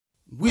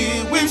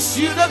wish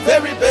you the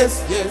very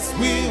best, yes.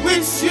 We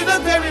wish you the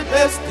very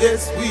best,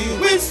 yes. We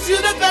wish you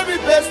the very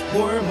best.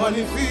 More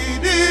money for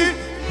the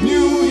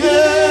new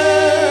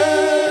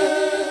year.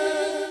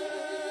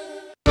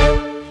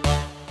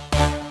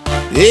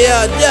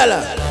 Yeah,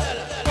 Dolla,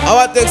 I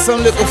want to take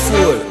some little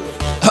food.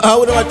 I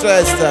would want to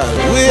try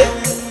style. Wait,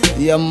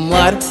 you're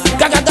mad.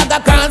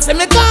 Can't say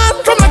me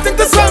gone from nothing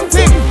to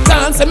something.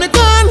 Can't say me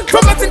gone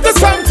from nothing to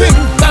something.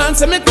 Can't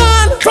say me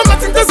gone from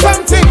nothing to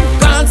something.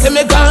 Can't say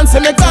me gone, say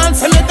me gone,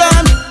 say me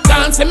gone.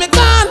 Can't say me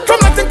gone from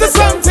nothing to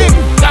something.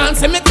 Can't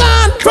say me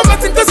gone from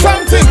nothing to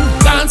something.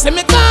 Can't say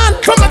me gone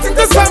from nothing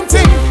to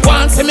something.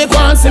 One say me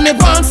gone, say me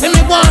gone, say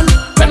me gone.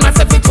 Spend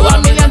myself into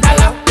 $1 million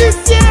this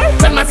year.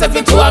 Spend myself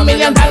into $1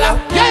 million.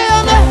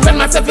 Yeah, man. Spend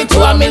myself into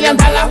 $1 million.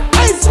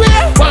 I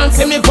swear. One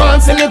say me gone,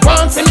 say me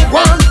gone, say me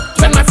gone.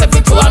 Spend myself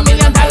into $1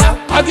 million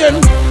again.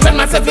 Spend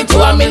myself into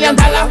 $1 million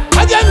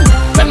again.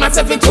 Spend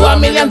myself into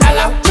 $1 million.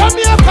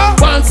 Jamaica.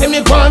 One say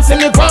me gone, say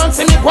me gone,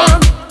 say me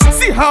gone.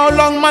 See how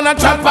long man I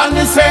trap on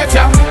this earth,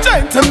 yeah.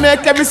 Trying to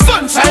make every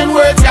sunshine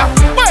work, yeah.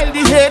 While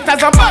the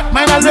haters are bad,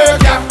 mine alert,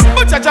 yeah.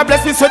 But Jaja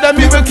bless me so them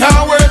evil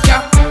can't work,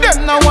 yeah.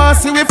 Them now want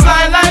see we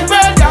fly like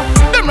bird, yeah.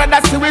 Them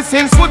rather see we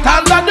 6 foot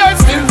under dirt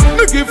still.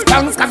 Me give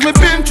thanks cause we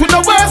been through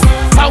the worst.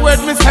 Forward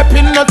me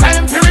stepping, no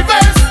time to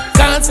reverse.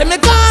 Can't say me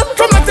gone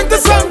from nothing to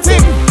something.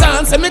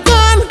 Can't say me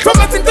gone from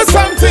nothing to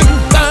something.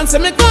 Can't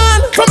say me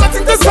gone from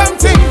nothing to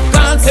something.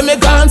 Can't say me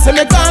gone, say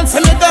me gone,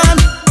 say me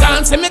gone.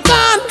 Can't say me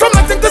gone from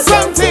nothing to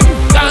something.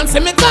 Can't say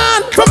me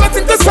gone from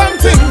nothing to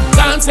something.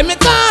 Can't say me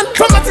gone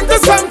from nothing to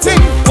something.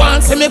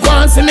 One say me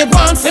gone, say me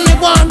gone, say me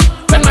gone.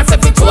 Spend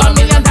myself into $1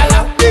 million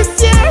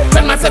this year.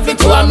 Spend myself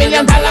into $1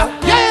 million.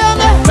 Yeah,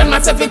 man. Spend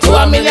myself into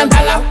 $1 million.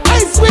 I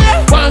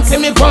swear. One say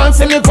me gone,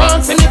 say me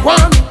gone, say me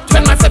gone.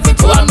 Spend myself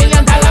into $1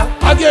 million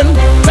again.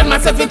 Spend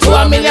myself into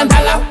 $1 million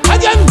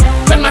again.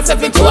 Spend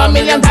myself into $1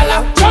 million.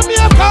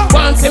 Jamaica.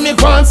 One say me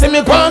gone, say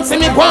me gone, say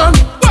me gone.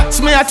 Watch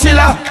me a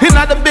chiller,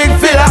 inna the big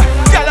villa.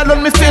 Girl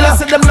alone me feel her,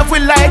 say them love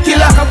we like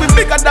killer. Cause we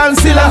bigger than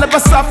Zilla,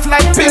 never soft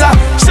like pillar.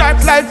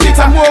 Sharp like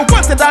Peter, more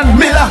wanted than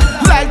Miller.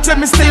 Like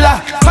Jimmy Stiller,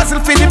 hustle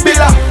for the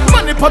biller.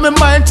 Money for me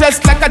mind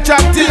just like a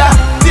drug dealer.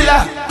 Dealer,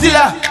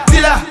 dealer,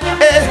 dealer,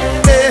 eh,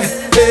 eh,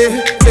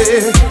 eh,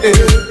 eh,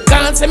 eh.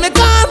 Can't say me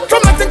gone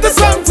from nothing to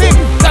something.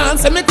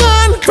 Can't say me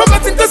gone from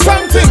nothing to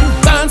something.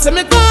 Can't say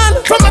me gone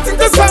from nothing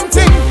to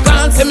something.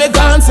 Can't say me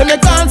gone, say me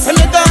gone, say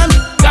me gone.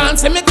 Can't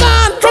say me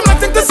gone from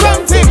nothing to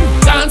something.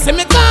 Can't say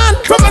me gone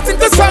from nothing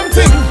to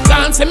something.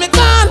 Can't say me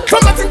gone from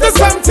nothing to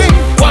something.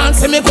 One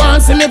say me gone,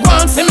 say me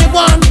gone, say me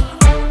gone.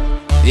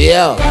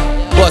 Yeah,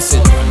 boss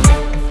it.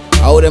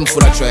 How them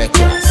full of try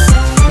cross.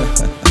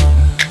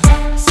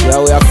 See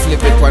how we are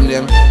flip it on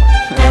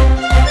them.